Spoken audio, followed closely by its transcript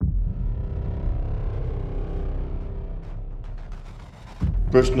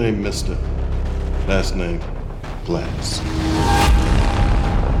First name Mister, last name Glass.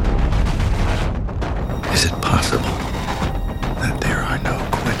 Is it possible that there are no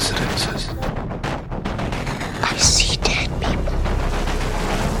coincidences? I see dead people.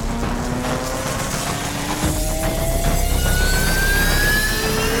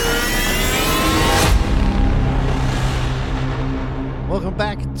 Welcome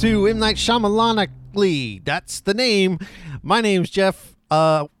back to M. Night Shyamalan. That's the name. My name's Jeff,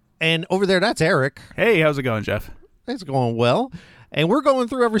 and over there, that's Eric. Hey, how's it going, Jeff? It's going well. And we're going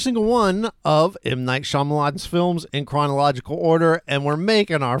through every single one of M. Night Shyamalan's films in chronological order, and we're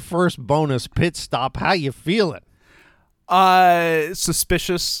making our first bonus pit stop. How you feeling?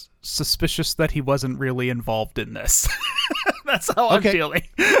 Suspicious that he wasn't really involved in this. That's how I'm feeling.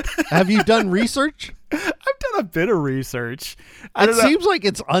 Have you done research? I've done a bit of research. It seems like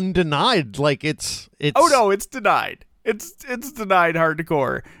it's undenied. Like it's. Oh no, it's denied. It's denied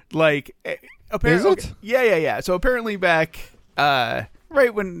hardcore. Like apparently, is it? Yeah. So apparently back right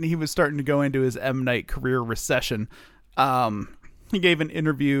when he was starting to go into his M. Night career recession, he gave an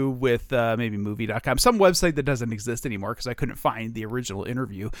interview with maybe movie.com, some website that doesn't exist anymore because I couldn't find the original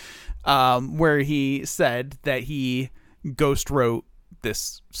interview, where he said that he ghost wrote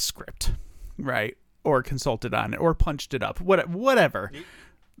this script, right? Or consulted on it or punched it up, whatever.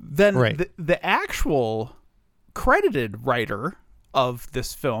 Then the actual credited writer of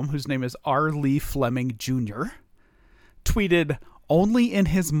this film, whose name is R. Lee Fleming Jr., tweeted only in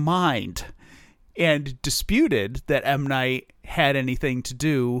his mind and disputed that M. Night had anything to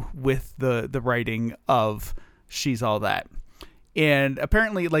do with the writing of She's All That. And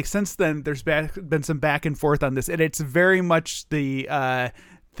apparently, like, since then, there's been some back and forth on this, and it's very much the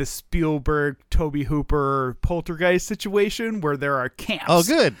Spielberg, Tobe Hooper Poltergeist situation where there are camps. Oh,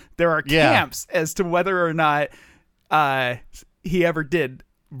 good. There are camps as to whether or not he ever did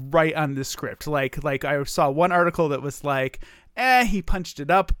write on this script. Like I saw one article that was like, he punched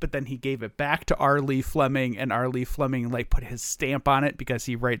it up, but then he gave it back to R. Lee Fleming, and R. Lee Fleming like put his stamp on it because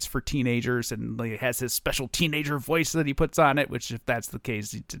he writes for teenagers and like has his special teenager voice that he puts on it, which if that's the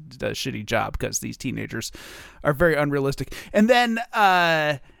case, he did a shitty job because these teenagers are very unrealistic. And then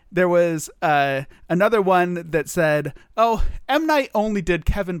there was another one that said, oh, M. Night only did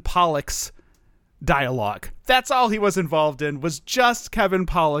Kevin Pollak's dialogue. That's all he was involved in, was just Kevin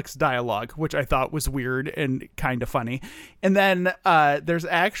Pollak's dialogue, which I thought was weird and kind of funny. And then there's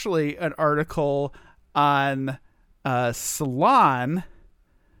actually an article on Salon.com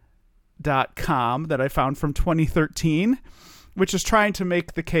that I found from 2013, which is trying to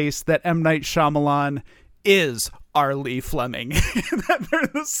make the case that M. Night Shyamalan is R. Lee Fleming. That they're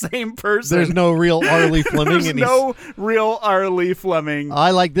the same person. There's no real R. Lee Fleming. There's no real R. Lee Fleming.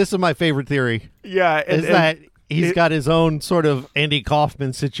 I like this is my favorite theory. Yeah. Is that he's got his own sort of Andy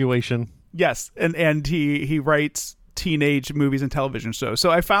Kaufman situation. Yes. And he writes teenage movies and television shows. So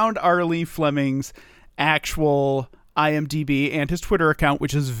I found R. Lee Fleming's actual IMDb and his Twitter account,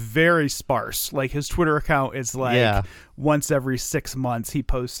 which is very sparse. Like his Twitter account is like once every 6 months he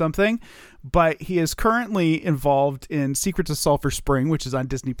posts something, but he is currently involved in Secrets of Sulphur Spring, which is on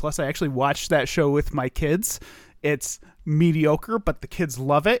Disney Plus. I actually watched that show with my kids. It's mediocre, but the kids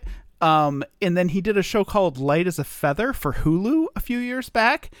love it. And then he did a show called Light as a Feather for Hulu a few years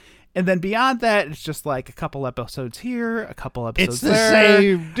back. And then beyond that, it's just like a couple episodes here, a couple episodes there. It's the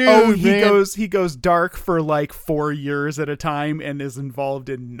same dude. Oh, he goes dark for like 4 years at a time and is involved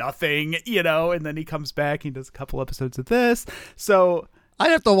in nothing, and then he comes back, he does a couple episodes of this. So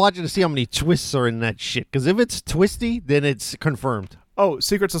I'd have to watch it to see how many twists are in that shit, because if it's twisty, then it's confirmed. Oh,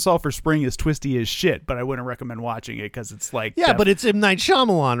 Secrets of Sulphur Spring is twisty as shit, but I wouldn't recommend watching it because it's like... Yeah, but it's M. Night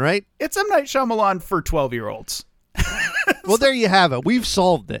Shyamalan, right? It's M. Night Shyamalan for 12-year-olds. Well, there you have it. We've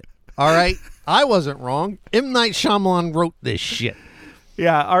solved it. All right? I wasn't wrong. M. Night Shyamalan wrote this shit.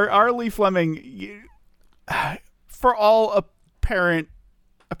 Yeah, R. Lee Fleming, for all apparent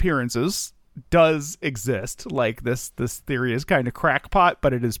appearances, does exist. Like, this theory is kind of crackpot,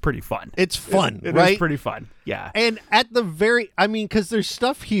 but it is pretty fun. It's fun, it right? It's pretty fun, yeah. And at the because there's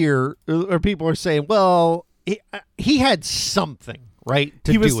stuff here where people are saying, well, he had something, right,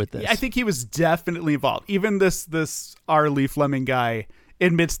 to do with this. I think he was definitely involved. Even this R. Lee Fleming guy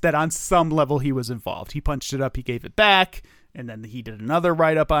admits that on some level he was involved. He punched it up, he gave it back, and then he did another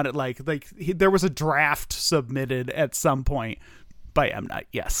write-up on it. There was a draft submitted at some point by M. Night,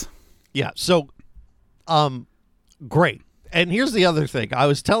 yes. Yeah, so, great. And here's the other thing. I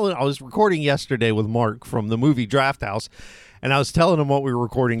was recording yesterday with Mark from the movie Draft House, and I was telling him what we were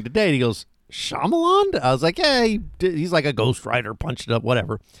recording today, and he goes, Shyamalan? I was like, yeah, he's like a ghostwriter, punched it up,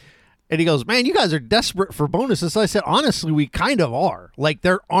 whatever. And he goes, man, you guys are desperate for bonuses. I said, honestly, we kind of are. Like,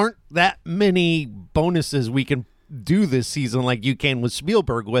 there aren't that many bonuses we can do this season like you can with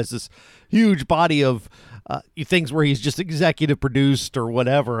Spielberg, who has this huge body of things where he's just executive produced or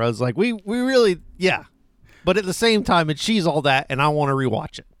whatever. I was like, we really, yeah. But at the same time, She's All That, and I want to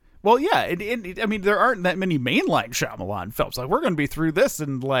rewatch it. Well, yeah. I mean, there aren't that many mainline Shyamalan films. Like, we're going to be through this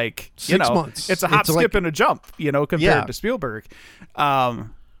in, like, 6 months. It's a hop, skip, and a jump, compared to Spielberg.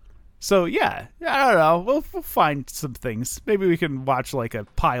 So, yeah, I don't know. We'll find some things. Maybe we can watch, like, a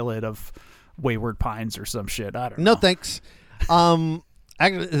pilot of Wayward Pines or some shit. I don't know. No, thanks.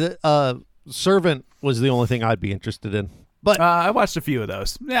 Actually, Servant was the only thing I'd be interested in. But I watched a few of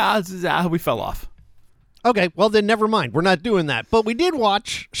those. Yeah, we fell off. Okay, well, then never mind. We're not doing that. But we did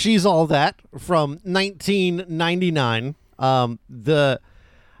watch She's All That from 1999.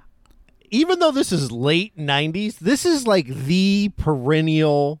 Even though this is late 90s, this is like the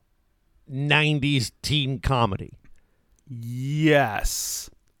perennial 90s teen comedy. Yes.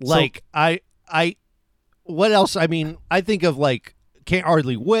 Like, what else? I mean, I think of, like, Can't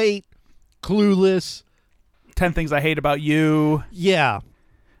Hardly Wait, Clueless. 10 Things I Hate About You. Yeah.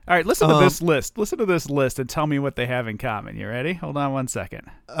 All right, listen to this list. Listen to this list and tell me what they have in common. You ready? Hold on 1 second.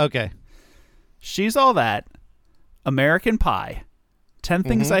 Okay. She's All That, American Pie, 10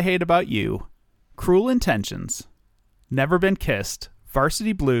 Things I Hate About You, Cruel Intentions, Never Been Kissed,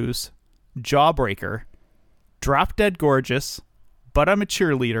 Varsity Blues, Jawbreaker, Drop Dead Gorgeous, But I'm a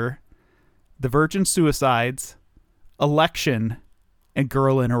Cheerleader, The Virgin Suicides, Election, and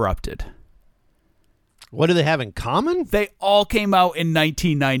Girl Interrupted. What do they have in common? They all came out in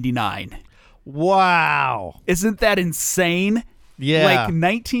 1999. Wow. Isn't that insane? Yeah. Like,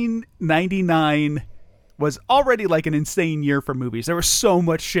 1999 was already like an insane year for movies. There was so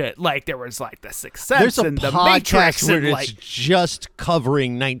much shit. Like, there was like The Sixth Sense There's a and The podcast Matrix where and it's like just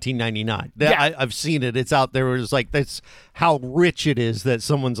covering 1999. Yeah. I've seen it. It's out there. It's like, that's how rich it is that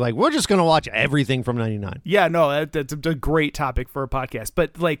someone's like, we're just going to watch everything from 99. Yeah, no, that's a great topic for a podcast.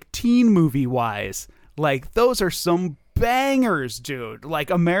 But like teen movie wise, like those are some bangers, dude. Like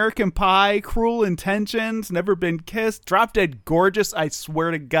American Pie, Cruel Intentions, Never Been Kissed, Drop Dead Gorgeous, I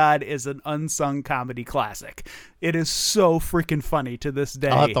swear to God, is an unsung comedy classic. It is so freaking funny to this day.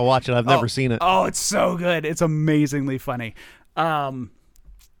 I'll have to watch it. I've never seen it. Oh, it's so good. It's amazingly funny. So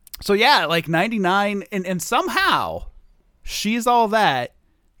yeah, like 99 and somehow She's All That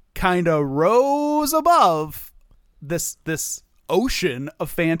kind of rose above this ocean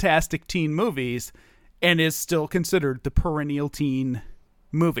of fantastic teen movies and is still considered the perennial teen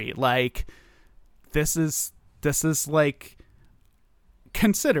movie. Like, this is like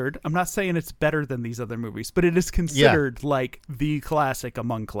considered, I'm not saying it's better than these other movies, but it is considered like the classic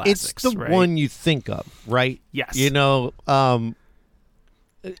among classics. It's the right? one you think of, right? Yes. You know,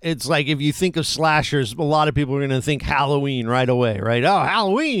 it's like if you think of slashers, a lot of people are going to think Halloween right away, right? Oh,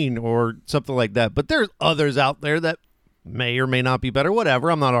 Halloween or something like that. But there's others out there that may or may not be better,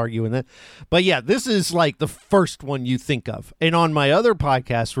 whatever. I'm not arguing that. But yeah, this is like the first one you think of. And on my other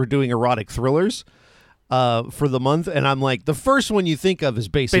podcast, we're doing erotic thrillers for the month. And I'm like, the first one you think of is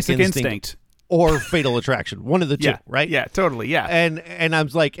Basic Instinct. Or Fatal Attraction. One of the two, Yeah, right? Yeah, totally, yeah. And I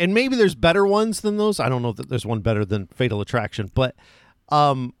was like, and maybe there's better ones than those. I don't know that there's one better than Fatal Attraction, but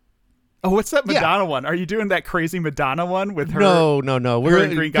oh, what's that Madonna one? Are you doing that crazy Madonna one with her? No. Her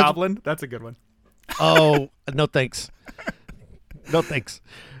and Green Goblin? That's a good one. Oh, no thanks. No thanks.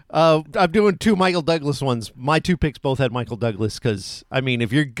 I'm doing two Michael Douglas ones. My two picks both had Michael Douglas because, I mean,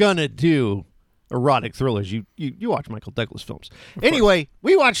 if you're going to do erotic thrillers, you watch Michael Douglas films. Anyway,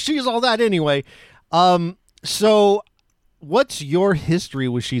 we watched She's All That anyway. So what's your history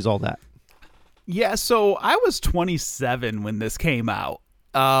with She's All That? Yeah, so I was 27 when this came out.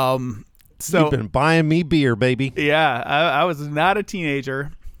 So You've been buying me beer, baby. yeah, I was not a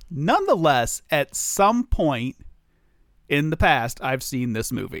teenager. Nonetheless, at some point in the past, I've seen this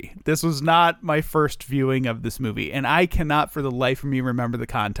movie. This was not my first viewing of this movie, and I cannot for the life of me remember the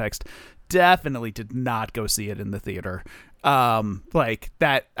context. Definitely did not go see it in the theater. Like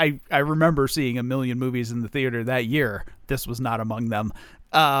that, I remember seeing a million movies in the theater that year. This was not among them.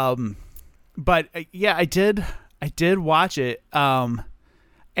 But yeah, I did watch it.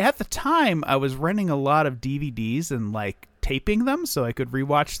 At the time, I was renting a lot of DVDs and like taping them so I could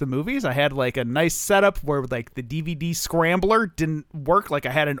rewatch the movies. I had like a nice setup where like the DVD scrambler didn't work. Like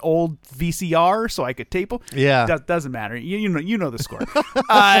I had an old VCR so I could tape them. Yeah. Doesn't matter. You know the score.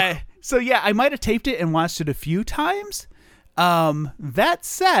 So yeah, I might have taped it and watched it a few times. That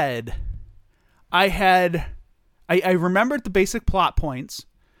said, I remembered the basic plot points.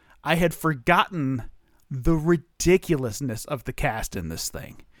 I had forgotten the ridiculousness of the cast in this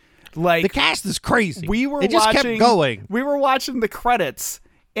thing. Like the cast is crazy. we were it just watching, kept going. We were watching the credits,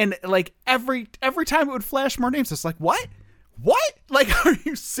 and like every time it would flash more names, it's like what? Like, are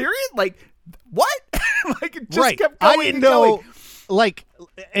you serious? Like what? Like it just kept going. I didn't and know. going. Like,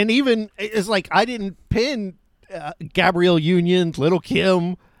 and even it's like I didn't pin Gabrielle Union, Little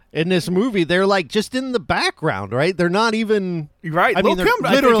Kim in this movie. They're like just in the background, right? They're not even Right. I mean, Lil' they Kim,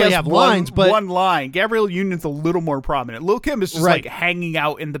 literally I think, has have lines, but one line. Gabrielle Union's a little more prominent. Lil' Kim is just Right. like hanging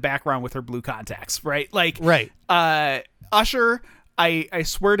out in the background with her blue contacts, right? Like, Right. Usher, I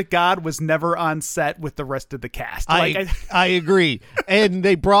swear to God, was never on set with the rest of the cast. Like, I agree, and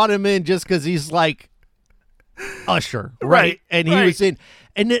they brought him in just because he's like Usher, right? Right, And he right. was in,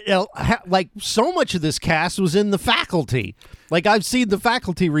 and like so much of this cast was in The Faculty. Like I've seen The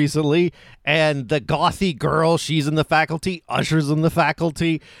Faculty recently, and the gothy girl, she's in The Faculty. Usher's in The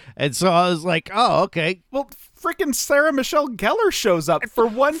Faculty, and so I was like, oh, okay. well, freaking Sarah Michelle Gellar shows up for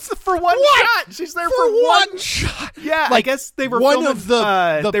one shot. She's there for one shot. Yeah, I Like, guess they were one filming, of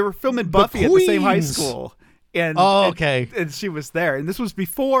the they were filming Buffy at the same high queens. school, and Oh, okay. and she was there, and this was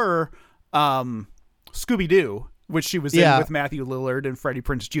before Scooby Doo, which she was Yeah. in with Matthew Lillard and Freddie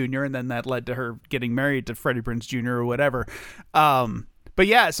Prinze Jr., and then that led to her getting married to Freddie Prinze Jr. or whatever. But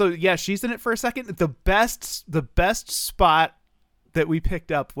yeah, so yeah, she's in it for a second. The best spot that we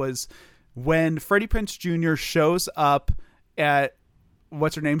picked up was when Freddie Prinze Jr. shows up at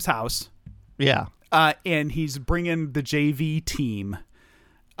what's her name's house. Yeah. And he's bringing the JV team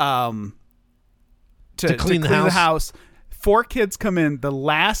to clean the house. 4 kids come in. The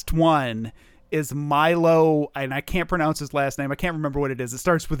last one is Milo, and I can't pronounce his last name. I can't remember what it is. It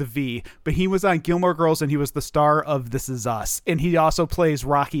starts with a V, but he was on Gilmore Girls, and he was the star of This Is Us. And he also plays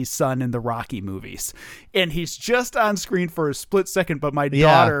Rocky's son in the Rocky movies. And he's just on screen for a split second, but my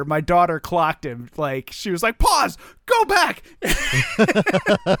daughter clocked him. Like, she was like, pause, go back. it's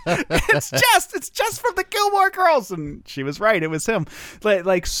just from the Gilmore Girls. And she was right. It was him.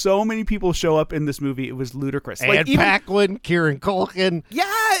 Like so many people show up in this movie. It was ludicrous. And Paquin, Kieran Culkin. Yeah,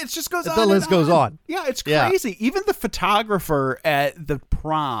 it just goes on. The list goes on. Yeah, it's Yeah. crazy. Even the photographer at the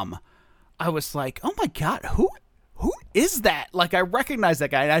prom, I was like, oh my God, who is that? Like, I recognize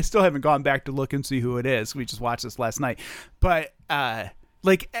that guy, and I still haven't gone back to look and see who it is. We just watched this last night. But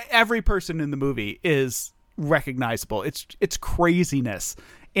like every person in the movie is recognizable. It's craziness.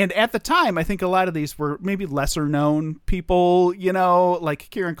 And at the time, I think a lot of these were maybe lesser known people, you know, like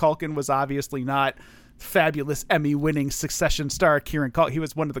Kieran Culkin was obviously not fabulous Emmy-winning Succession star Kieran Culkin. He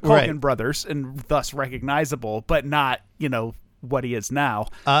was one of the Culkin Right. brothers and thus recognizable, but not, you know, what he is now.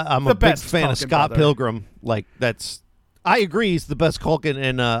 I'm The a big best fan of Culkin Scott brother. Pilgrim. Like I agree, he's the best Culkin,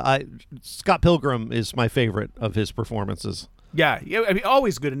 and Scott Pilgrim is my favorite of his performances. Yeah, I mean,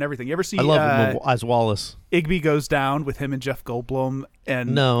 always good in everything. You ever see I love him as Wallace. Igby Goes Down with him and Jeff Goldblum?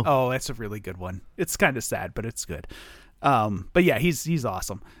 And No. Oh, that's a really good one. It's kind of sad, but it's good. But yeah, he's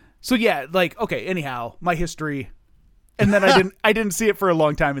awesome. So yeah, like, okay, anyhow, my history, and then I didn't see it for a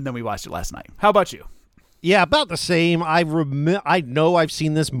long time, and then we watched it last night. How about you? Yeah, about the same. I know I've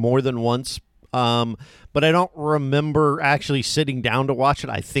seen this more than once, but I don't remember actually sitting down to watch it.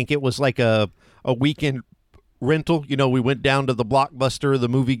 I think it was like a weekend rental. You know, we went down to the Blockbuster, the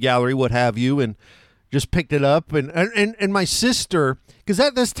movie gallery, what have you, and just picked it up. And my sister, because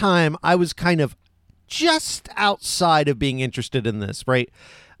at this time I was kind of just outside of being interested in this, right?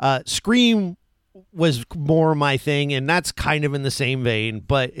 Scream was more my thing, and that's kind of in the same vein,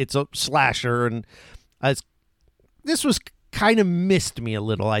 but it's a slasher, and this was kind of missed me a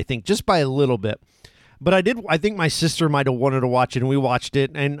little, I think, just by a little bit. But I think my sister might have wanted to watch it, and we watched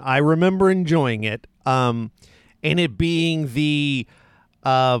it, and I remember enjoying it. And it being the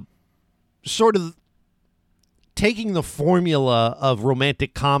sort of taking the formula of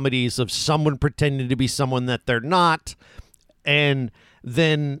romantic comedies of someone pretending to be someone that they're not, and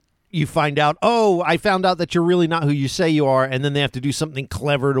then you find out, oh, I found out that you're really not who you say you are, and then they have to do something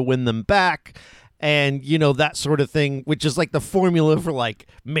clever to win them back, and, you know, that sort of thing, which is like the formula for, like,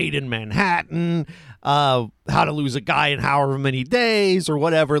 Made in Manhattan, How to Lose a Guy in However Many Days, or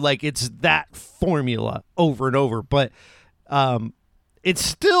whatever. Like, it's that formula over and over, but it's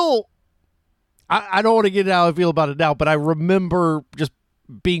still, I don't want to get into how I feel about it now, but I remember just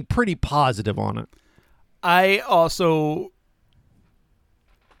being pretty positive on it. I also,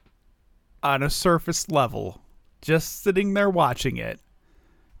 on a surface level, just sitting there watching it,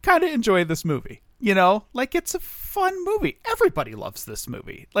 kind of enjoy this movie. You know, like, it's a fun movie. Everybody loves this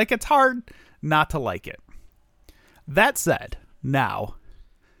movie. Like, it's hard not to like it. That said, now,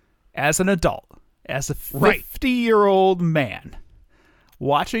 as an adult, as a 50-year-old man,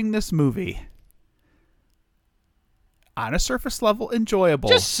 watching this movie, on a surface level enjoyable.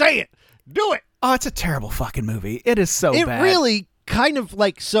 Just say it. Do it. Oh, it's a terrible fucking movie. It is so It bad. really kind of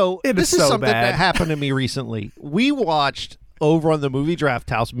like, so It this is is so something bad. that happened to me recently. We watched over on the Movie Draft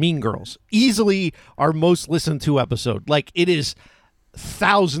House Mean Girls, easily our most listened to episode. Like, it is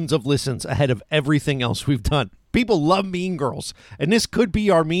thousands of listens ahead of everything else we've done. People love Mean Girls, and this could be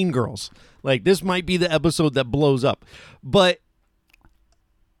our Mean Girls. Like, this might be the episode that blows up. But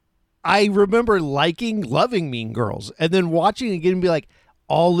I remember loving Mean Girls, and then watching it again and be like,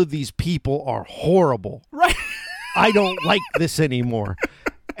 all of these people are horrible. Right. I don't like this anymore.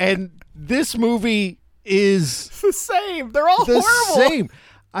 And this movie is It's the same. They're all the horrible. same.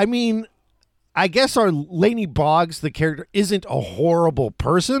 I mean, I guess our Lainey Boggs, the character, isn't a horrible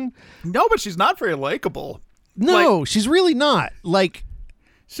person. No, but she's not very likable. No, she's really not. Like,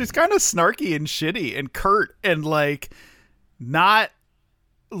 She's kind of snarky and shitty and curt and like not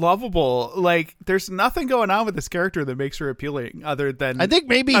lovable. Like there's nothing going on with this character that makes her appealing other than I think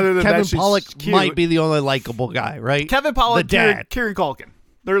maybe other than Kevin that she's Pollak cute. might be the only likable guy, right? Kevin Pollak, the dad. Kieran Culkin.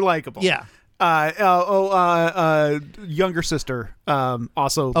 They're likable. Yeah. Younger sister.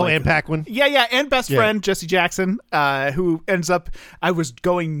 Also. Oh, like- Anne Paquin. Yeah, and best Yeah. friend Jesse Jackson, who ends up. I was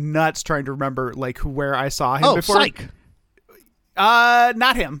going nuts trying to remember where I saw him Oh, before. Psych.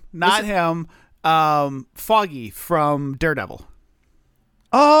 Not him. Not him. Foggy from Daredevil.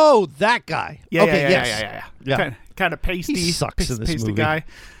 Oh, that guy. Yeah, okay, yeah, yes. yeah. Kind of pasty. He sucks in this pasty movie. guy.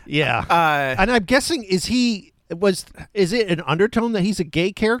 Yeah. And I'm guessing, is it an undertone that he's a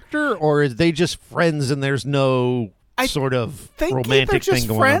gay character, or is they just friends and there's no sort of Think romantic they're just thing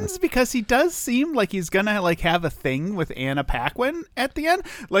going friends because he does seem like he's gonna like have a thing with Anna Paquin at the end.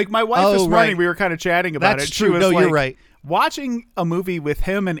 Like my wife Oh, this morning, right. we were kind of chatting about That's it. true. She was No, like, you're right. Watching a movie with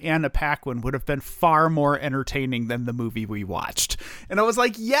him and Anna Paquin would have been far more entertaining than the movie we watched. And I was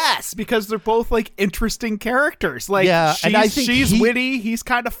like, yes, because they're both like interesting characters. Like, Yeah, and I think she's witty, he's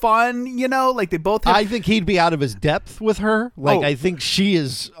kind of fun, like they both have on. I think he'd be out of his depth with her. Like, Oh. I think she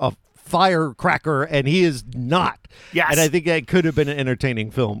is a firecracker and he is not. Yes. And I think that could have been an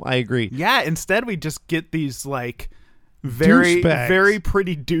entertaining film. I agree. Yeah, instead we just get these like very Douchebags. very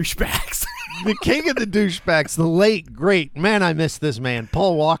pretty douchebags. The king of the douchebags, the late, great, man, I miss this man,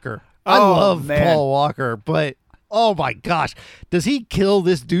 Paul Walker. I Oh, love man. Paul Walker, but oh my gosh, does he kill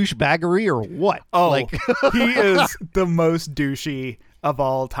this douchebaggery or what? Oh, Like, he is the most douchey of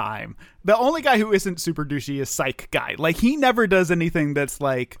all time. The only guy who isn't super douchey is Psych Guy. Like he never does anything that's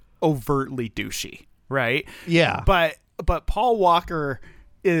like overtly douchey, right? yeah. But Paul Walker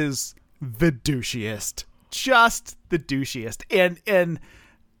is the douchiest. Just the douchiest. And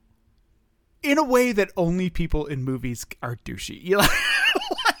in a way that only people in movies are douchey. You know,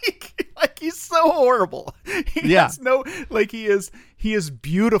 like he's so horrible. He Yeah. has no he is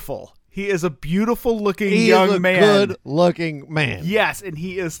beautiful. He is a beautiful looking He young is a man. good looking man. Yes, and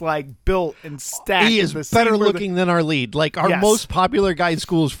he is like built and stacked. He in is the scene better where the- looking than our lead. Like, our Yes. most popular guy in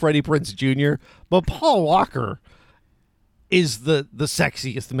school is Freddie Prinze Jr., but Paul Walker is the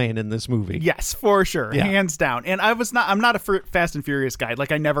sexiest man in this movie. Yes, for sure, Yeah. hands down. And I'm not a Fast and Furious guy.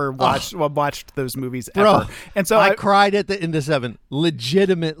 Like I never watched those movies Bro, ever. And so I cried at the end of 7.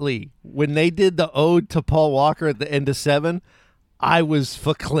 Legitimately, when they did the ode to Paul Walker at the end of 7, I was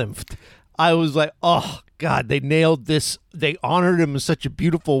verklempt. I was like, oh, God, they nailed this. They honored him in such a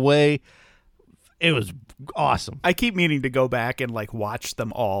beautiful way. It was awesome. I keep meaning to go back and like watch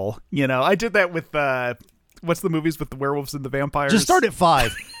them all. I did that with what's the movies with the werewolves and the vampires? Just start at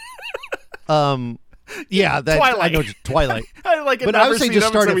 5. Yeah, that Twilight. I know, Twilight. I like. But never I would say seen just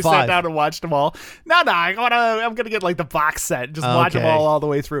them, start so at we 5. sat down and watched them all. No, I'm gonna get like the box set, just watch them Okay. all the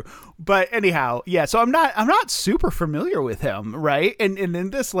way through. But anyhow, yeah. So I'm not super familiar with him, right? And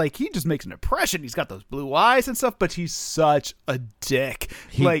in this, like, he just makes an impression. He's got those blue eyes and stuff, but he's such a dick.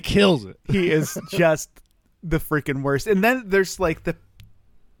 He like kills it. he is just the freaking worst. And then there's like the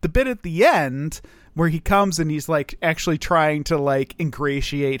bit at the end where he comes and he's like actually trying to like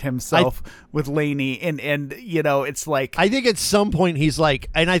ingratiate himself with Lainey and it's like I think at some point he's like,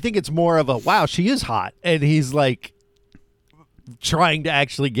 and I think it's more of a, wow, she is hot. And he's like trying to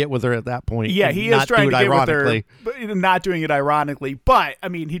actually get with her at that point. yeah, and he not is trying do to it get with her, ironically. but not doing it ironically. But I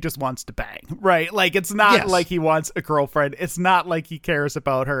mean, he just wants to bang, right? Like it's not Yes. like he wants a girlfriend. It's not like he cares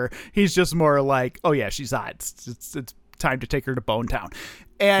about her. He's just more like, oh yeah, she's hot. It's time to take her to Bone Town.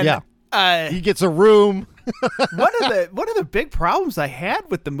 And Yeah. He gets a room. one of the big problems I had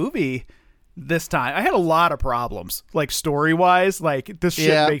with the movie this time, I had a lot of problems, like story wise. Like this shit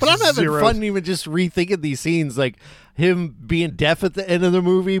Yeah, makes but I'm having zero. fun even just rethinking these scenes, like him being deaf at the end of the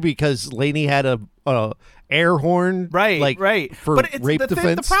movie because Lainey had a air horn, Right, like right. for but it's, rape the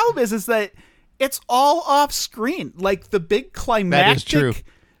defense. The problem is that it's all off screen. Like the big climactic true.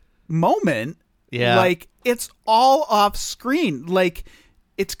 moment. Yeah. Like it's all off screen. Like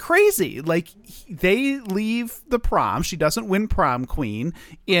it's crazy. Like they leave the prom. She doesn't win prom queen,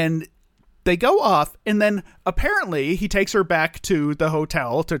 and they go off, and then apparently he takes her back to the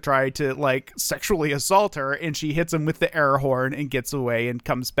hotel to try to like sexually assault her, and she hits him with the air horn and gets away and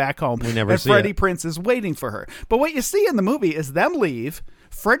comes back home. We never and see Freddie it. Prinze is waiting for her. But what you see in the movie is them leave,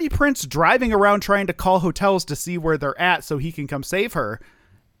 Freddie Prinze driving around trying to call hotels to see where they're at so he can come save her.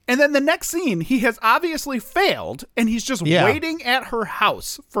 And then the next scene, he has obviously failed, and he's just waiting at her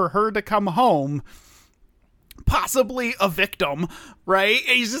house for her to come home, possibly a victim, right?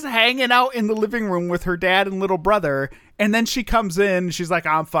 And he's just hanging out in the living room with her dad and little brother, and then she comes in, she's like,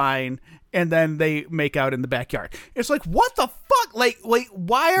 I'm fine, and then they make out in the backyard. It's like, what the fuck? Like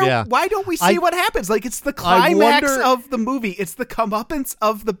why don't we see what happens? Like, it's the climax of the movie. It's the comeuppance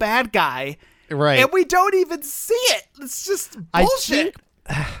of the bad guy. Right. And we don't even see it. It's just bullshit.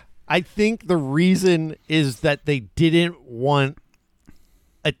 I think the reason is that they didn't want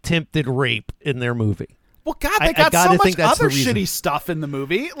attempted rape in their movie. Well, God, they I got gotta so much think that's the other reason. shitty stuff in the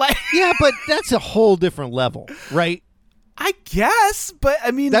movie. Like, Yeah, but that's a whole different level, right? I guess, but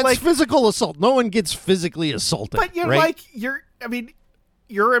I mean, That's like, physical assault. No one gets physically assaulted. but you're right? like,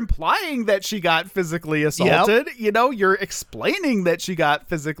 you're implying that she got physically assaulted. You know, you're explaining that she got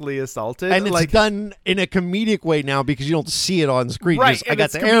physically assaulted. and it's like, done in a comedic way now because you don't see it on screen. Right, Just, I and got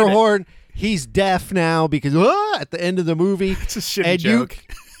it's the air comedic. horn. He's deaf now because at the end of the movie, it's a shitty and joke.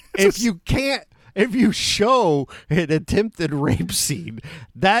 if you show an attempted rape scene,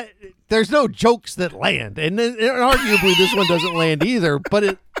 that there's no jokes that land, and arguably this one doesn't land either.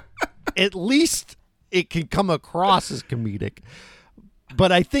 But at least it can come across as comedic.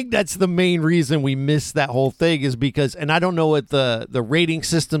 But I think that's the main reason we miss that whole thing is because, and I don't know what the rating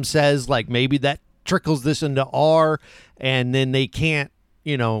system says, like maybe that trickles this into R, and then they can't,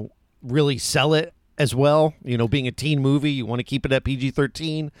 really sell it as well. Being a teen movie, you want to keep it at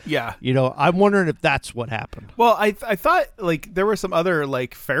PG-13. Yeah. I'm wondering if that's what happened. Well, I thought like there was some other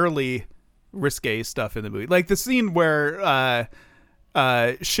like fairly risque stuff in the movie, like the scene where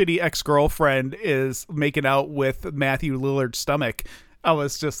shitty ex-girlfriend is making out with Matthew Lillard's stomach. I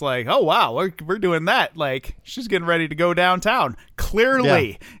was just like, oh wow, we're doing that. Like she's getting ready to go downtown,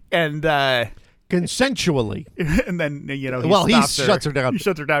 clearly, and Consensually. and then he shuts her down. He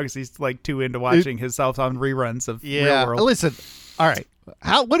shuts her down because he's like too into watching himself on reruns of Real World. Listen, all right.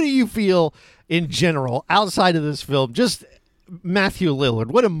 What do you feel in general outside of this film? Just Matthew Lillard.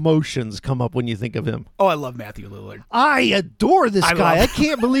 What emotions come up when you think of him? Oh, I love Matthew Lillard. I adore this guy. I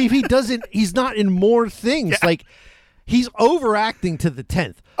can't believe he's not in more things. Yeah. Like, he's overacting to the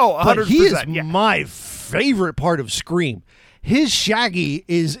 10th. Oh, 100%. But he is yeah. my favorite part of Scream. His Shaggy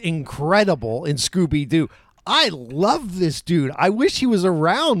is incredible in Scooby-Doo. I love this dude. I wish he was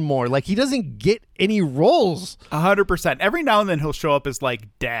around more. Like, he doesn't get any roles. 100%. Every now and then he'll show up as like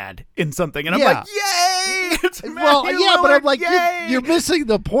dad in something, and I'm Yeah. like, yay! It's Matthew But Lillard, I'm like, yay! you're missing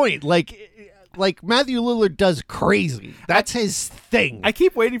the point. Like Matthew Lillard does crazy. That's his thing. I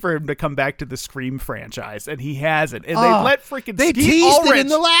keep waiting for him to come back to the Scream franchise, and he hasn't. And they let freaking they Skeet teased Ulrich, it in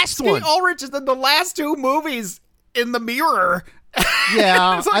the last Skeet one. Ulrich is in the last two movies in the mirror.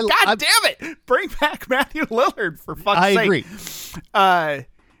 Yeah, It's like, God damn it! Bring back Matthew Lillard for fuck's I sake. agree.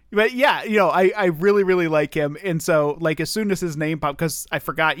 But yeah, I really, really like him. And so, like, as soon as his name popped, because I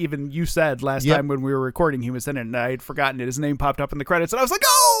forgot, even you said last Yep. time when we were recording he was in it, and I had forgotten it. His name popped up in the credits, and I was like,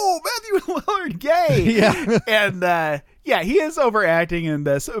 oh, Matthew Lillard, yay! Yeah. And he is overacting in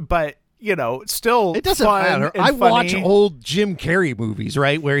this, but still It doesn't fun matter. and I watch funny. old Jim Carrey movies,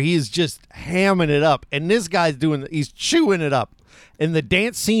 right, where he's just hamming it up, and this guy's he's chewing it up, and the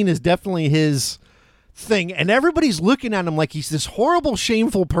dance scene is definitely his thing, and everybody's looking at him like he's this horrible,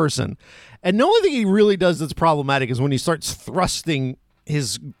 shameful person. And the only thing he really does that's problematic is when he starts thrusting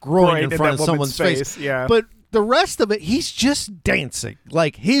his groin Right in in front that of someone's woman's face. face, yeah. But the rest of it, he's just dancing.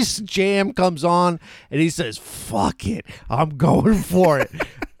 Like, his jam comes on, and he says, "Fuck it, I'm going for it,"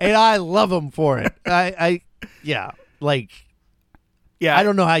 and I love him for it. Yeah, I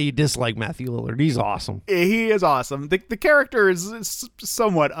don't know how you dislike Matthew Lillard. He's awesome. he is awesome. The character is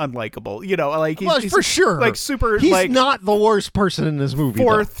somewhat unlikable. Like he's for sure. like super. He's like not the worst person in this movie.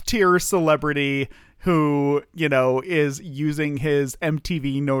 fourth tier celebrity who is using his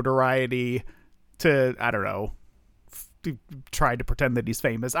MTV notoriety to, I don't know, to try to pretend that he's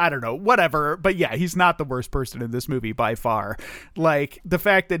famous. I don't know, whatever. But yeah, he's not the worst person in this movie by far. Like, the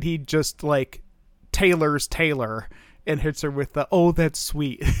fact that he just like tailors Taylor and hits her with the "oh, that's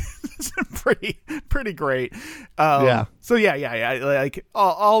sweet." It's pretty great. Yeah. So yeah. Like,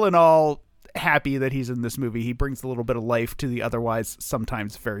 all in all, happy that he's in this movie. He brings a little bit of life to the otherwise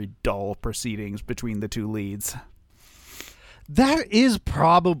sometimes very dull proceedings between the two leads. That is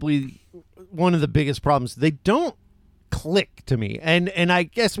probably one of the biggest problems. They don't click to me, and I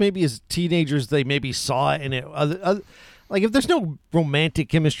guess maybe as teenagers they maybe saw it, and it like if there's no romantic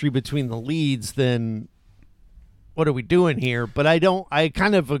chemistry between the leads, then what are we doing here? But I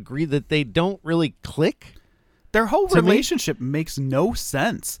kind of agree that they don't really click. Their whole To me- relationship makes no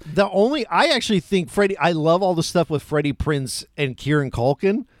sense. I actually think I love all the stuff with Freddie Prinze and Kieran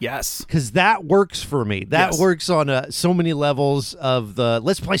Culkin. Yes. Because that works for me. That Yes. works on so many levels of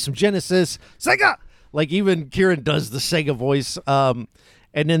let's play some Genesis. Sega! Like even Kieran does the Sega voice.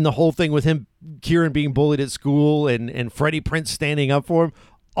 And then the whole thing with Kieran being bullied at school and Freddie Prinze standing up for him.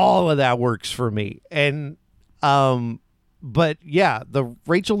 All of that works for me. And, but yeah, the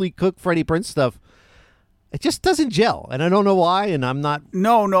Rachel Lee Cook, Freddie Prinze stuff, it just doesn't gel. And I don't know why. And I'm not.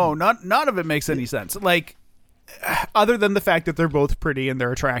 No, none of it makes any sense. Like, other than the fact that they're both pretty and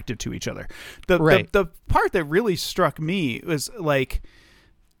they're attracted to each other. The part that really struck me was like,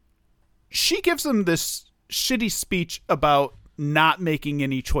 she gives him this shitty speech about not making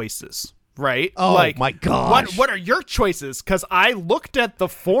any choices, right? Oh, like, my gosh. What are your choices? Because I looked at the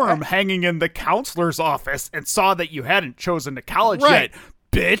form hanging in the counselor's office and saw that you hadn't chosen a college Right. yet.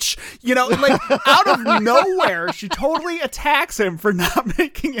 Bitch, like out of nowhere, she totally attacks him for not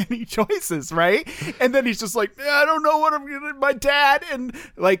making any choices, right? And then he's just like, I don't know what I'm gonna. My dad and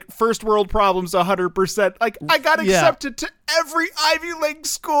like first world problems, 100%. Like I got accepted to every Ivy League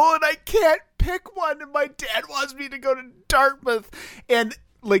school, and I can't pick one. And my dad wants me to go to Dartmouth, and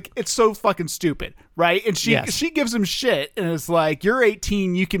like it's so fucking stupid, right? And she gives him shit, and it's like, you're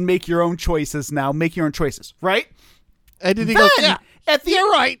 18, you can make your own choices now. Make your own choices, right? And then he Then, goes, yeah,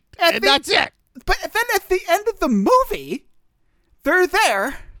 you're right. And that's it. But then at the end of the movie, they're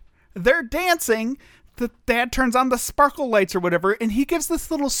there, they're dancing, the dad turns on the sparkle lights or whatever, and he gives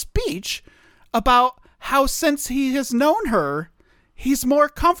this little speech about how since he has known her, he's more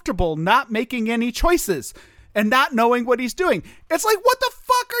comfortable not making any choices and not knowing what he's doing. It's like, what the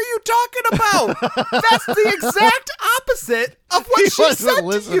fuck are you talking about? That's the exact opposite of what He she wasn't said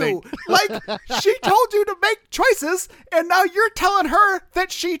listening. to you. Like, she told you to make choices, and now you're telling her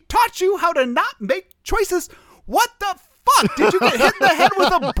that she taught you how to not make choices. What the fuck? Did you get hit in the head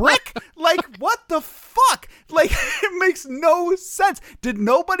with a brick? Like, what the fuck? Like, it makes no sense. Did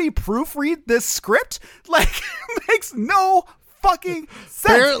nobody proofread this script? Like, it makes no fucking sense.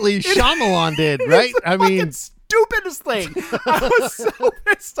 Apparently Shyamalan did, right? It's the fucking stupidest thing. I was so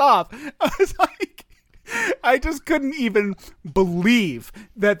pissed off. I was like, I just couldn't even believe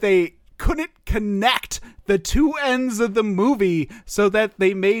that they couldn't connect the two ends of the movie so that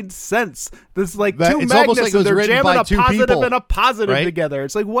they made sense. This like That- two it's almost magnets like it and was they're written jamming by a two positive people, and a positive right? together.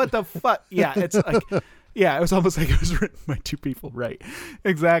 It's like, what the fuck? Yeah, it's like, yeah, it was almost like it was written by two people, right?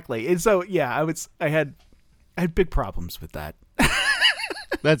 Exactly. And so, yeah, I had big problems with that.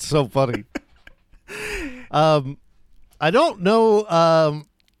 That's so funny. I don't know.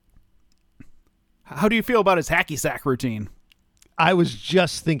 How do you feel about his hacky sack routine? I was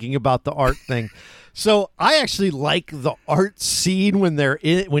just thinking about the art thing. So I actually like the art scene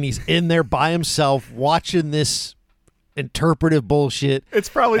when he's in there by himself watching this interpretive bullshit. It's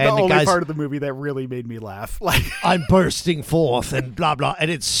probably the And the only guy's- part of the movie that really made me laugh. Like, I'm bursting forth and blah blah, and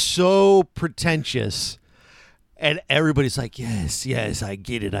it's so pretentious, and everybody's like, yes, I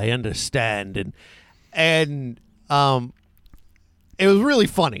get it, I understand, and it was really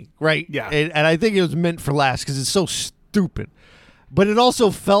funny, right? Yeah. And I think it was meant for laughs because it's so stupid, but it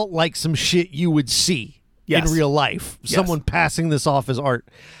also felt like some shit you would see Yes. in real life. Yes. Someone passing this off as art,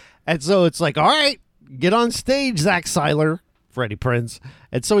 and so it's like, all right, get on stage, Zach Seiler, Freddie Prinze,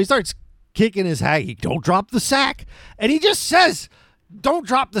 and so he starts kicking his hacky. Don't drop the sack, and he just says, "Don't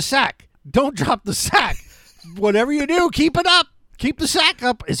drop the sack. Don't drop the sack. Whatever you do, keep it up. Keep the sack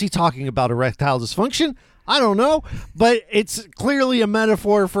up." Is he talking about erectile dysfunction? I don't know, but it's clearly a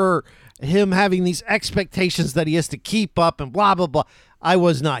metaphor for him having these expectations that he has to keep up and blah blah blah. I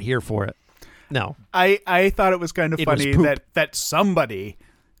was not here for it. No. I thought it was kind of It was funny poop. that somebody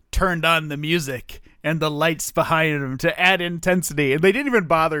turned on the music and the lights behind him to add intensity, and they didn't even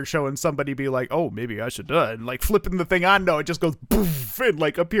bother showing somebody be like, oh, maybe I should and like flipping the thing on. No, it just goes poof and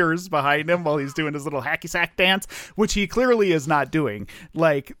like appears behind him while he's doing his little hacky sack dance, which he clearly is not doing.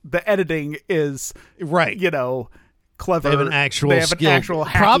 Like, the editing is Right. clever. They have an actual They have skill. an actual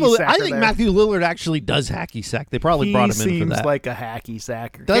hacky Probably, I sacker think there. Matthew Lillard actually does hacky sack. They probably He brought him in seems for that. like a hacky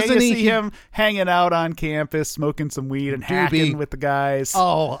sacker. Doesn't Can't you he? see him hanging out on campus, smoking some weed and hacking with the guys?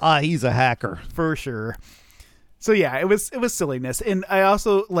 Oh, he's a hacker. For sure. So yeah, it was silliness. And I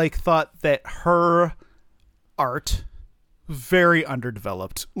also like thought that her art very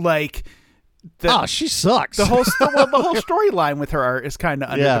underdeveloped. Like She sucks. the whole storyline with her art is kind of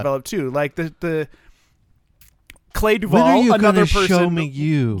underdeveloped too. Like the Clay When are Duvall, you another gonna show person me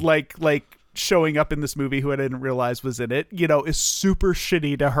you? like showing up in this movie who I didn't realize was in it, is super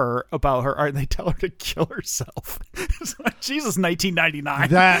shitty to her about her art. They tell her to kill herself. It's like, Jesus, 1999.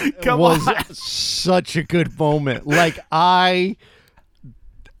 That Come was on. such a good moment. Like I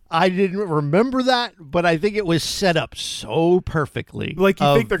didn't remember that, but I think it was set up so perfectly. Like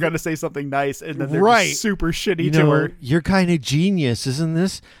you think they're going to say something nice and then they're Right. just super shitty to her. You're kind of genius, isn't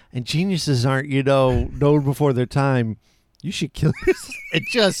this? And geniuses aren't, known before their time. You should kill yourself. It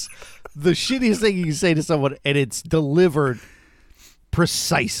just the shittiest thing you can say to someone, and it's delivered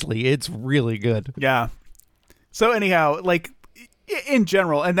precisely. It's really good. Yeah. So anyhow, like in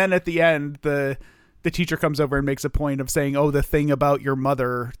general, and then at the end, the teacher comes over and makes a point of saying, "Oh, the thing about your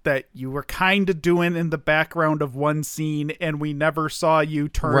mother that you were kind of doing in the background of one scene, and we never saw you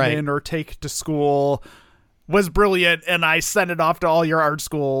turn Right. in or take to school, was brilliant, and I sent it off to all your art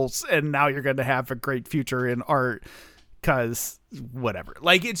schools, and now you're going to have a great future in art." Because whatever,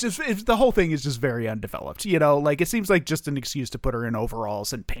 like it's the whole thing is just very undeveloped, like it seems like just an excuse to put her in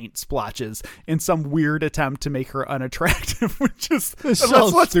overalls and paint splotches in some weird attempt to make her unattractive, which is It's so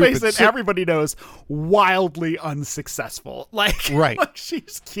let's face stupid. it, everybody knows, wildly unsuccessful. Like, Right. like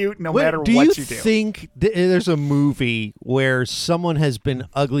she's cute no Wait, matter do what you you do. think there's a movie where someone has been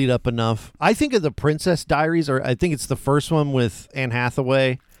uglied up enough? I think of the Princess Diaries, or I think it's the first one with Anne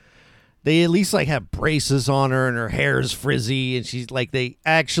Hathaway. They at least like have braces on her and her hair is frizzy and she's like they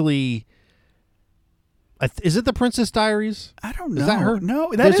actually. Is it the Princess Diaries? I don't know. Is that her?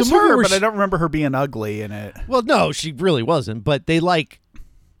 No, that There's is a movie her, where but I she- don't remember her being ugly in it. Well, no, she really wasn't. But they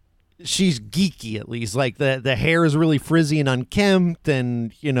she's geeky at least. Like the hair is really frizzy and unkempt,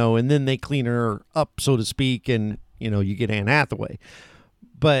 and and then they clean her up, so to speak, and you get Anne Hathaway.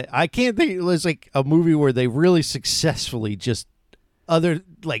 But I can't think it was like a movie where they really successfully just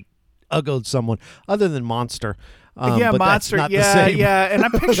ugled someone other than Monster. Yeah, but Monster. That's not Yeah, the same. yeah. And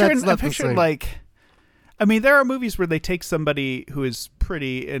I'm picturing, That's not the same. like, I mean, there are movies where they take somebody who is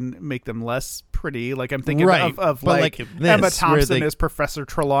pretty and make them less pretty. Like I'm thinking Right, of but like like this, Emma where Thompson they- as Professor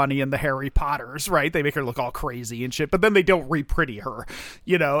Trelawney in the Harry Potters, right? They make her look all crazy and shit, but then they don't re-pretty her,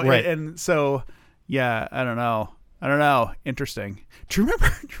 Right. And so, yeah, I don't know. Interesting. Do you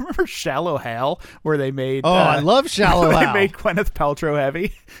remember Shallow Hal, where they made? Oh, I love Shallow they Hal. made Gwyneth Paltrow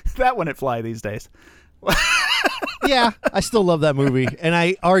heavy. That wouldn't fly these days. Yeah, I still love that movie, and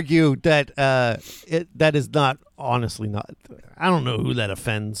I argue that that is not honestly not. I don't know who that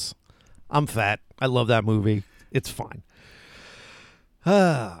offends. I'm fat. I love that movie. It's fine.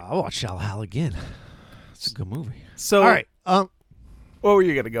 I'll watch Shallow Hal again. It's a good movie. So, All right. what were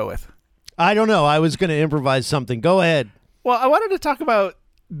you gonna go with? I don't know. I was going to improvise something. Go ahead. Well, I wanted to talk about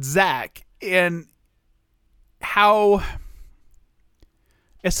Zach and how,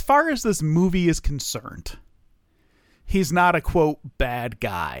 as far as this movie is concerned, he's not a, quote, bad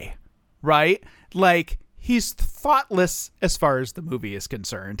guy, right? Like, he's thoughtless as far as the movie is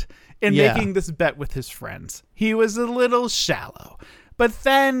concerned in Yeah. making this bet with his friends. He was a little shallow. But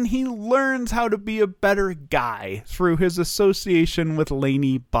then he learns how to be a better guy through his association with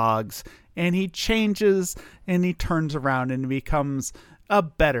Lainey Boggs. And he changes and he turns around and becomes a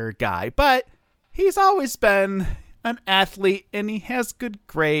better guy. But he's always been an athlete and he has good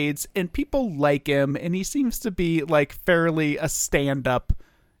grades and people like him. And he seems to be like fairly a stand-up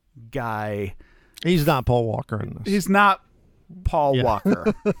guy. He's not Paul Walker in this. He's not Paul Yeah.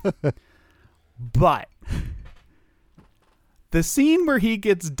 Walker. But the scene where he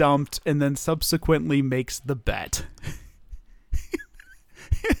gets dumped and then subsequently makes the bet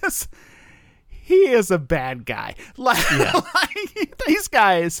he is a bad guy. Like these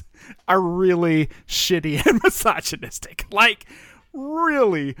guys are really shitty and misogynistic. Like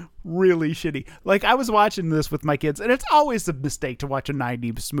really, really shitty. Like I was watching this with my kids, and it's always a mistake to watch a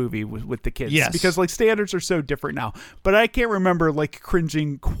 90s movie with the kids. Yes. Because like standards are so different now. But I can't remember like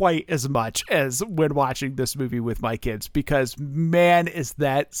cringing quite as much as when watching this movie with my kids, because man, is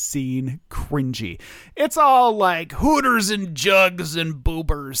that scene cringy. It's all like hooters and jugs and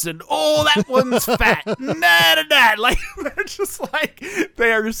boobers and oh, that one's fat. Nah. Like they're just like,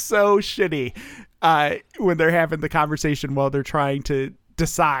 they are so shitty. When they're having the conversation while they're trying to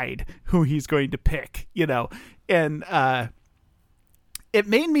decide who he's going to pick, and it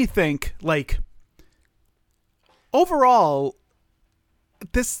made me think, like, overall,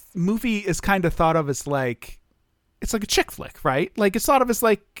 this movie is kind of thought of as like, it's like a chick flick, right? Like it's thought of as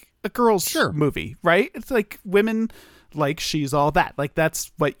like a girl's Sure. movie, right? It's like women like She's All That. Like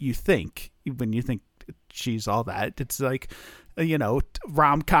that's what you think when you think She's All That. It's like,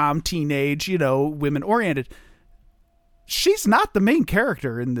 rom-com, teenage, women oriented. She's not the main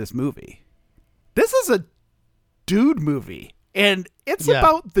character in this movie. This is a dude movie, and it's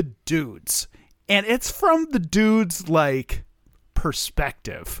about the dudes, and it's from the dudes' like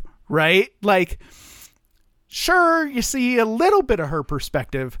perspective, right? Like, sure, you see a little bit of her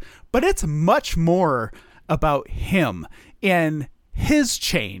perspective, but it's much more about him and his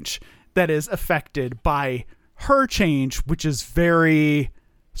change that is affected by her change, which is very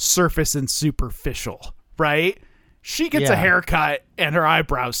surface and superficial, right? She gets a haircut and her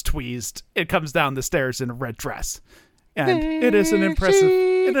eyebrows tweezed. It comes down the stairs in a red dress. And it is an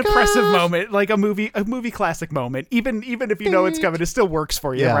impressive moment, like a movie classic moment. Even if you know it's coming, it still works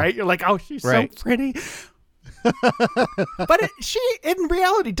for you, right? You're like, oh, she's so pretty. But she, in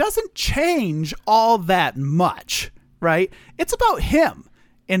reality, doesn't change all that much, right? It's about him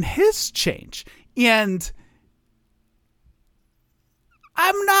and his change. And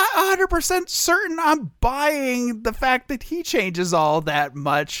I'm not 100% certain I'm buying the fact that he changes all that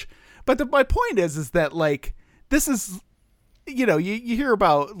much. But my point is that, like, this is, you hear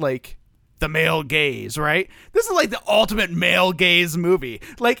about, like, the male gaze, right? This is like the ultimate male gaze movie.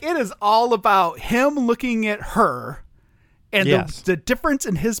 Like, it is all about him looking at her and the difference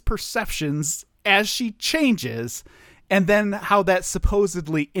in his perceptions as she changes, and then how that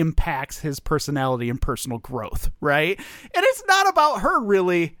supposedly impacts his personality and personal growth, right? And it's not about her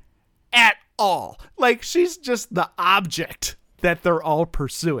really at all. Like, she's just the object that they're all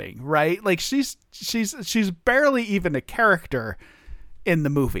pursuing, right? Like, she's barely even a character in the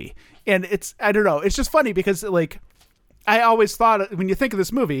movie. And I don't know, it's just funny because, like, I always thought when you think of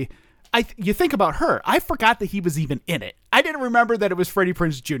this movie, you think about her. I forgot that he was even in it. I didn't remember that it was Freddie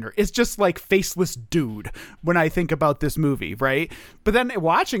Prinze Jr. It's just like faceless dude when I think about this movie, right? But then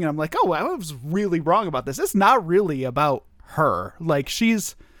watching it, I'm like, oh, I was really wrong about this. It's not really about her. Like,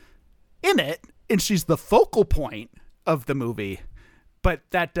 she's in it and she's the focal point of the movie, but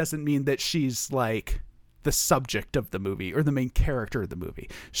that doesn't mean that she's like the subject of the movie or the main character of the movie.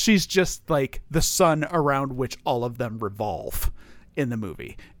 She's just like the sun around which all of them revolve in the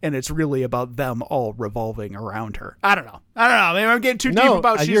movie, and it's really about them all revolving around her. I don't know. Maybe I'm getting too deep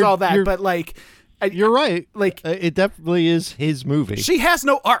about She's All That, but like, you're right. Like, it definitely is his movie. She has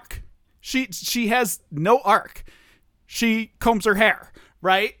no arc. She has no arc. She combs her hair,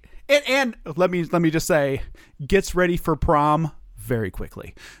 right? And let me just say, gets ready for prom very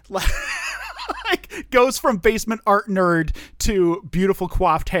quickly. Like, goes from basement art nerd to beautiful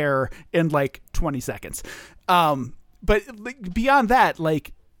coiffed hair in like 20 seconds. But like, beyond that,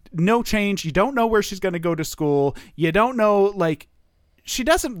 like, no change. You don't know where she's going to go to school. You don't know, like, she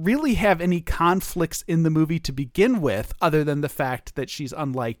doesn't really have any conflicts in the movie to begin with, other than the fact that she's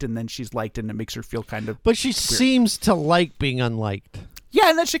unliked and then she's liked and it makes her feel kind of But she weird. seems to like being unliked. Yeah,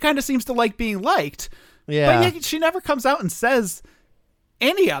 and then she kind of seems to like being liked. Yeah. But she never comes out and says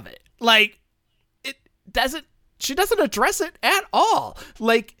any of it. Like, she doesn't address it at all.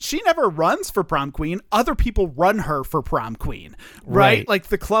 Like, she never runs for prom queen. Other people run her for prom queen, right? Like,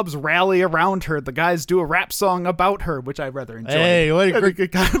 the clubs rally around her. The guys do a rap song about her, which I rather enjoy. Hey, what a great... I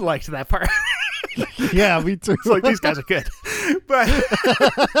kind of liked that part. Yeah, me too. It's like, these guys are good. But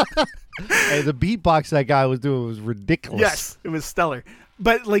hey, the beatbox that guy was doing was ridiculous. Yes, it was stellar.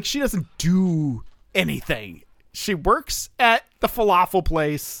 But, like, she doesn't do anything. She works at the falafel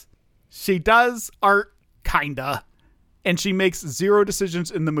place. She does art, kinda, and she makes zero decisions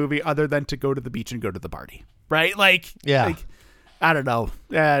in the movie other than to go to the beach and go to the party, right? Like, yeah. Like, I don't know.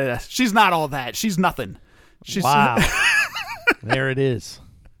 She's not all that. She's nothing. Wow. There it is.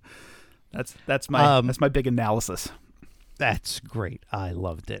 That's my big analysis. That's great. I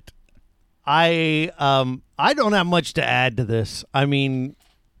loved it. I don't have much to add to this. I mean,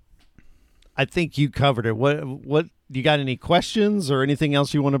 I think you covered it. What you got any questions or anything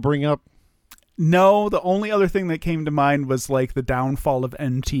else you want to bring up? No, the only other thing that came to mind was like the downfall of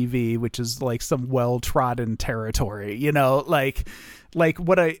MTV, which is like some well-trodden territory, like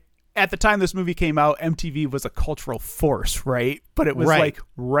what at the time this movie came out, MTV was a cultural force, right? But it was like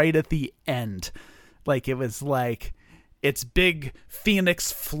right at the end. Like, it was like its big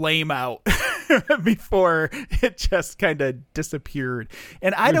Phoenix flame out before it just kind of disappeared.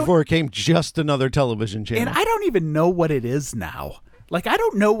 And before it came just another television channel. And I don't even know what it is now. Like, I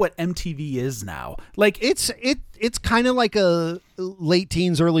don't know what MTV is now. Like, it's kind of like a late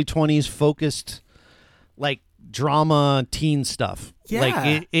teens, early 20s focused, like, drama teen stuff.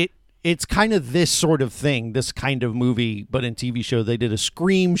 Yeah. Like, it's kind of this sort of thing, this kind of movie, but in TV show. They did a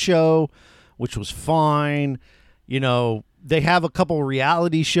Scream show, which was fine. You know, they have a couple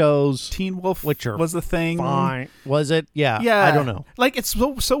reality shows. Teen Wolf which are was the thing. Fine. Was it? Yeah. Yeah. I don't know. Like, it's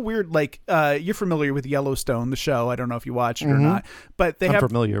so weird. Like, you're familiar with Yellowstone, the show. I don't know if you watch it or not. But I'm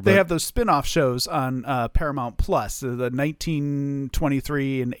familiar, they but- have those spin-off shows on Paramount Plus, the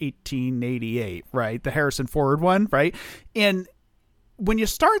 1923 and 1888, right? The Harrison Ford one, right? And when you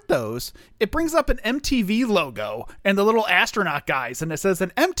start those, it brings up an MTV logo and the little astronaut guys, and it says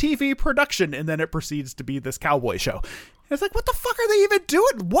an MTV production, and then it proceeds to be this cowboy show. It's like, what the fuck are they even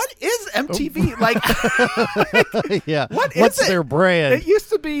doing? What is MTV? Like, Yeah. what is What's it? their brand? It used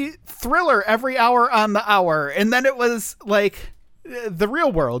to be Thriller every hour on the hour, and then it was like The Real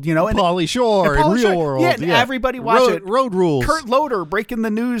World, you know, and Pauly Shore and Pauly Real Shore. World. Yeah, and everybody watch it. Road Rules. Kurt Loder breaking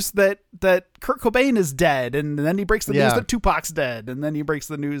the news that Kurt Cobain is dead, and then he breaks the news Yeah. that Tupac's dead, and then he breaks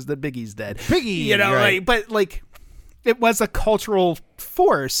the news that Biggie's dead. Biggie, you know, right. like, but like, it was a cultural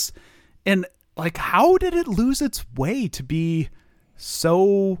force, and like, how did it lose its way to be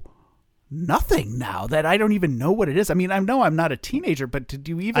so nothing now that I don't even know what it is? I mean, I know I'm not a teenager, but did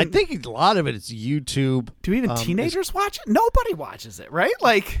you even? I think a lot of it is YouTube. Do even teenagers watch it? Nobody watches it, right?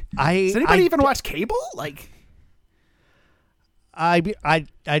 Like, does anybody even watch cable? Like, I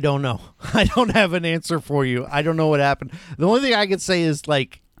don't know. I don't have an answer for you. I don't know what happened. The only thing I could say is,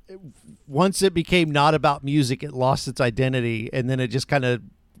 like, once it became not about music, it lost its identity, and then it just kind of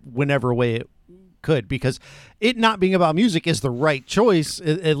went every way it could, because it not being about music is the right choice,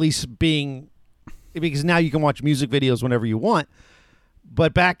 at least being, because now you can watch music videos whenever you want.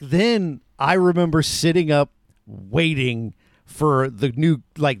 But back then, I remember sitting up waiting for the new,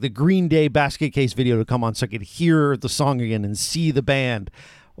 like, the Green Day Basket Case video to come on so I could hear the song again and see the band.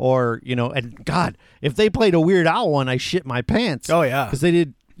 Or, you know, and God, if they played a Weird Al one, I shit my pants. Oh, yeah. Because they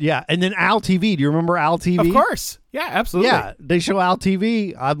did, yeah. And then Al TV. Do you remember Al TV? of course, yeah, absolutely. Yeah, they show Al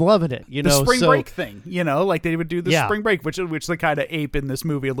TV. I'm loving it. You The know, spring so, break thing, you know, like they would do the Yeah. spring break, which they kind of ape in this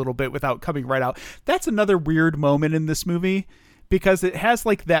movie a little bit without coming right out. That's another weird moment in this movie, because it has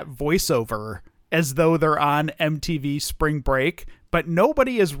like that voiceover as though they're on MTV spring break, but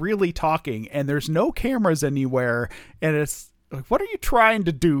nobody is really talking, and there's no cameras anywhere, and it's like, what are you trying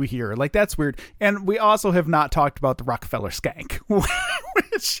to do here? Like, that's weird. And we also have not talked about the Rockefeller Skank, which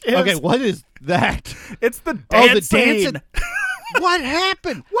is, Okay, what is that? it's the Oh, the dancing. dancing. What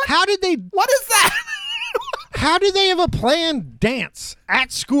happened? What? How did they? What is that? How do they have a planned dance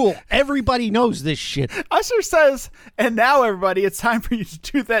at school? Everybody knows this shit. Usher says, and now everybody, it's time for you to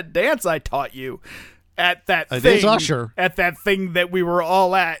do that dance I taught you at that It thing. is Usher. At that thing that we were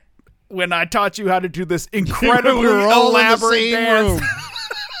all at when I taught you how to do this incredibly We were all in the elaborate same dance. room.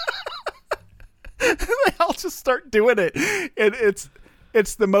 They all just start doing it. And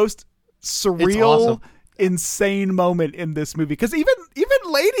it's the most surreal, awesome. insane moment in this movie, because even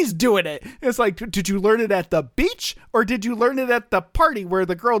ladies doing it. It's like, did you learn it at the beach or did you learn it at the party where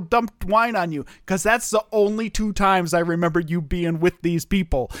the girl dumped wine on you? Because that's the only two times I remember you being with these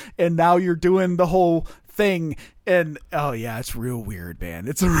people, and now you're doing the whole thing. And oh yeah, it's real weird, man.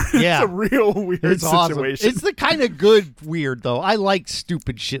 It's a real weird It's awesome. situation. It's the kind of good weird, though. I like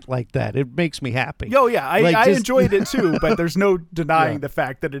stupid shit like that. It makes me happy. Oh yeah, I Like, just- enjoyed it too, but there's no denying Yeah. the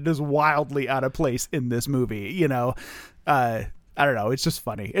fact that it is wildly out of place in this movie. You know, I don't know. It's just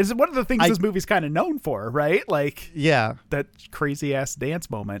funny. It's one of the things this movie's kind of known for, right? Like, Yeah. that crazy ass dance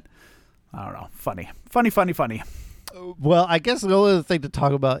moment. I don't know. Funny. Well, I guess the only other thing to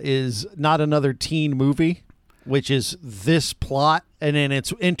talk about is not another teen movie, which is this plot, and then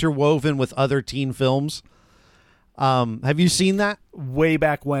it's interwoven with other teen films. Have you seen that? Way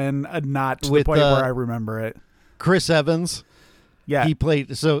back when, not to the With, point where I remember it. Chris Evans. Yeah. He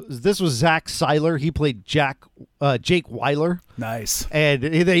played. So this was Zach Seiler. He played Jake Weiler. Nice. And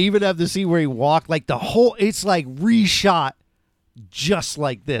they even have the scene where he walked, like the whole, it's like reshot just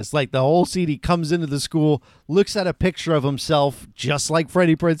like this. Like the whole scene, he comes into the school, looks at a picture of himself, just like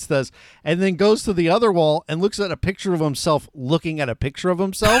Freddie Prinze does, and then goes to the other wall and looks at a picture of himself looking at a picture of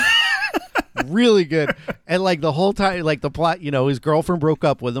himself. Really good. And like the whole time, like the plot, you know, his girlfriend broke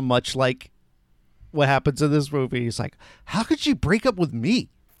up with him, much like what happens in this movie. He's like, how could she break up with me?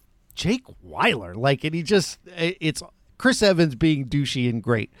 Jake Weiler. Like, and it's Chris Evans being douchey and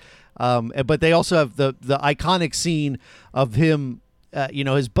great. But they also have the iconic scene of him, you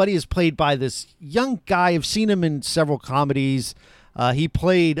know, his buddy is played by this young guy. I've seen him in several comedies. He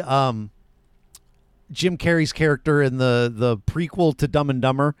played Jim Carrey's character in the prequel to Dumb and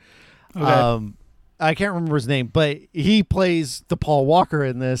Dumber. Okay. I can't remember his name, but he plays the Paul Walker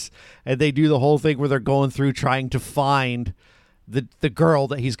in this, and they do the whole thing where they're going through trying to find the girl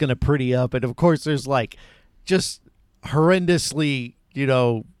that he's going to pretty up. And of course there's like just horrendously,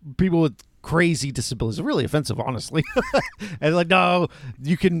 people with crazy disabilities. It's really offensive, honestly. And like, no,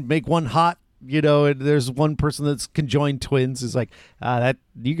 you can make one hot, and there's one person that's conjoined twins is like, that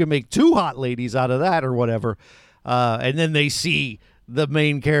you can make 2 hot ladies out of that or whatever. And then they see the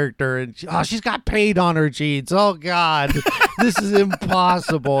main character and she's got paint on her jeans. Oh God, this is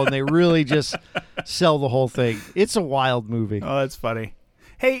impossible. And they really just sell the whole thing. It's a wild movie. Oh, that's funny.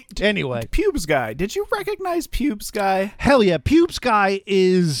 Hey, anyway, Pubes Guy. Did you recognize Pubes Guy? Hell yeah. Pubes Guy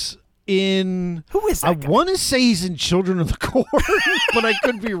is in... Who is that I guy? want to say he's in Children of the Corn, but I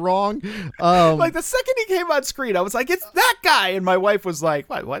could be wrong. Like the second he came on screen, I was like, it's that guy. And my wife was like,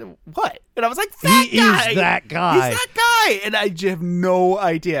 what? And I was like, that he guy. is that guy. He's that guy. And I just have no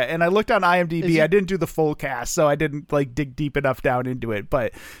idea. And I looked on IMDb. I didn't do the full cast, so I didn't like dig deep enough down into it.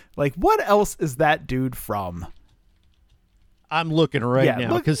 But like, what else is that dude from? I'm looking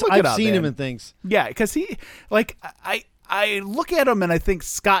now because look it I've up, seen him man. in things. Yeah, because he, like, I look at him and I think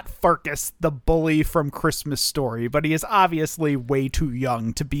Scott Farkus, the bully from Christmas Story, but he is obviously way too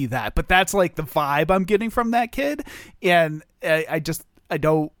young to be that. But that's like the vibe I'm getting from that kid, and I just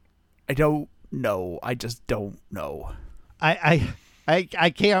don't know. I just don't know. I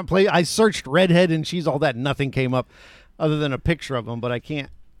can't play. I searched redhead and she's all that. Nothing came up other than a picture of him, but I can't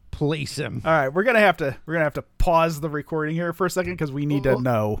place him. All right, we're gonna have to pause the recording here for a second because we need to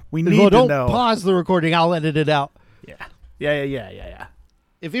know. We need Well, to don't know. pause the recording. I'll edit it out. Yeah.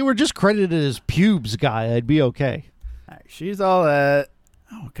 If he were just credited as Pubes Guy, I'd be okay. All right, she's all that.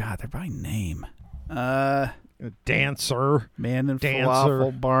 Oh God, they're by name. Dancer. Man in Dancer.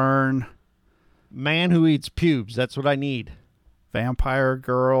 Falafel Barn. Man who eats pubes. That's what I need. Vampire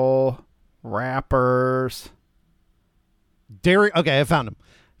Girl. Rappers. Derek. Okay, I found him.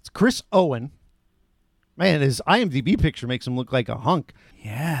 It's Chris Owen. Man, his IMDb picture makes him look like a hunk.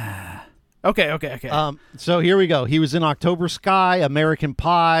 Yeah. Okay. So here we go. He was in October Sky, American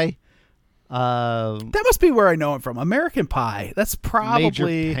Pie, That must be where I know him from. American Pie. That's Major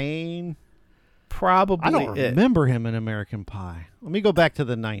probably Payne. probably I don't it. remember him in American Pie. Let me go back to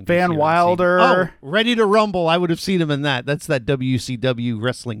the 90s. Van here and see. Wilder. Oh, Ready to Rumble. I would have seen him in that. That's that WCW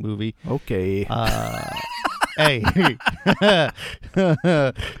wrestling movie. Okay. Hey,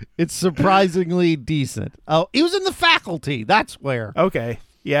 it's surprisingly decent. Oh, he was in The Faculty. That's where. Okay.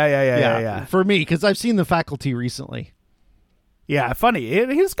 Yeah. For me, because I've seen The Faculty recently. Yeah, funny.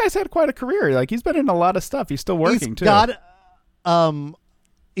 This guy's had quite a career. Like, he's been in a lot of stuff. He's still working, too.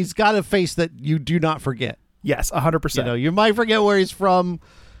 He's got a face that you do not forget. Yes, 100%. You know, you might forget where he's from,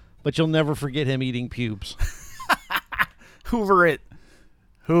 but you'll never forget him eating pubes. Hoover it.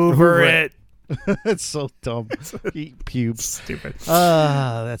 Hoover it. It's so dumb. Eat pubes. Stupid.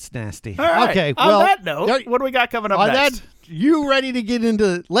 That's nasty. All right. Okay, On well, that note, what do we got coming up on next? that, you ready to get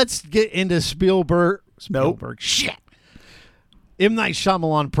into? Let's get into Spielberg. Nope. Shit. M. Night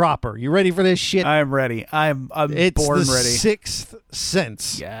Shyamalan proper. You ready for this shit? I'm ready. I'm It's born the ready. Sixth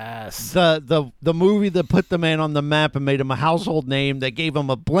Sense. Yes. The movie that put the man on the map and made him a household name, that gave him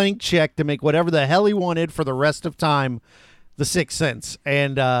a blank check to make whatever the hell he wanted for the rest of time. The Sixth Sense.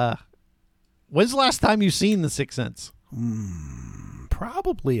 And when's the last time you've seen The Sixth Sense?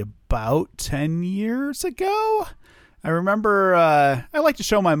 Probably about 10 years ago. I remember I like to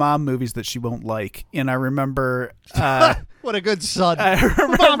show my mom movies that she won't like, and I remember What a good son. I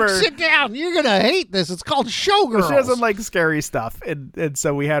remember Mom, sit down. You're going to hate this. It's called Showgirls. she doesn't like scary stuff, and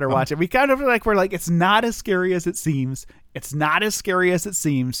so we had her watch it. We kind of we're like, it's not as scary as it seems. It's not as scary as it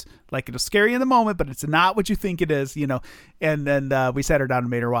seems. Like, it's scary in the moment, but it's not what you think it is, you know. And then we sat her down and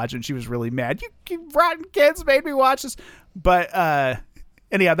made her watch it, and she was really mad. You rotten kids made me watch this. But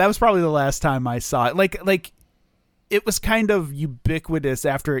anyhow, that was probably the last time I saw it. Like it was kind of ubiquitous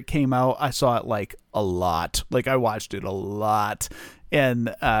after it came out. I saw it like a lot. Like, I watched it a lot.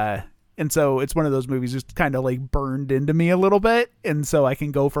 And so it's one of those movies just kind of like burned into me a little bit. And so I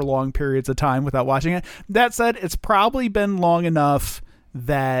can go for long periods of time without watching it. That said, it's probably been long enough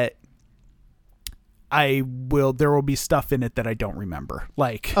that there will be stuff in it that I don't remember.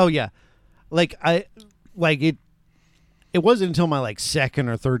 Like, Oh, yeah. It wasn't until my like second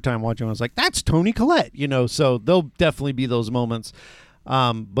or third time watching, I was like, that's Toni Collette, you know, so there'll definitely be those moments.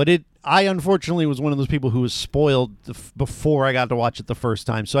 But I unfortunately was one of those people who was spoiled before I got to watch it the first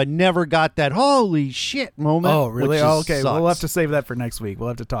time. So I never got that holy shit moment. oh, really? which Oh, just okay. We'll sucks. have to save that for next week. We'll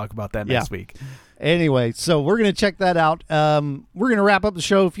have to talk about that next week. Anyway, so we're going to check that out. We're going to wrap up the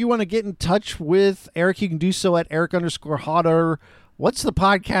show. If you want to get in touch with Eric, you can do so at Eric_Hodder. What's the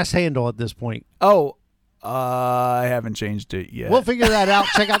podcast handle at this point? Oh, I haven't changed it yet. We'll figure that out.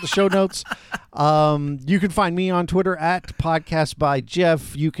 Check out the show notes. You can find me on Twitter at Podcast by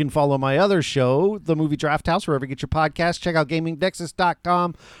Jeff. You can follow my other show, The Movie Draft House, wherever you get your podcasts. Check out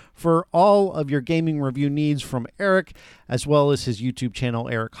GamingDexus.com for all of your gaming review needs from Eric, as well as his YouTube channel,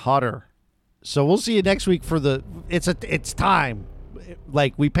 Eric Hodder. So we'll see you next week for it's time.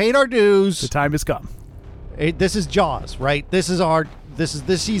 Like, we paid our dues. The time has come. This is Jaws, right? This is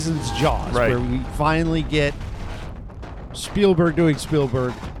this season's Jaws, Right. where we finally get Spielberg doing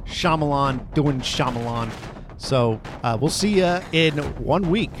Spielberg, Shyamalan doing Shyamalan. So we'll see you in 1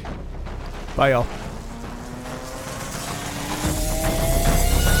 week. Bye, y'all.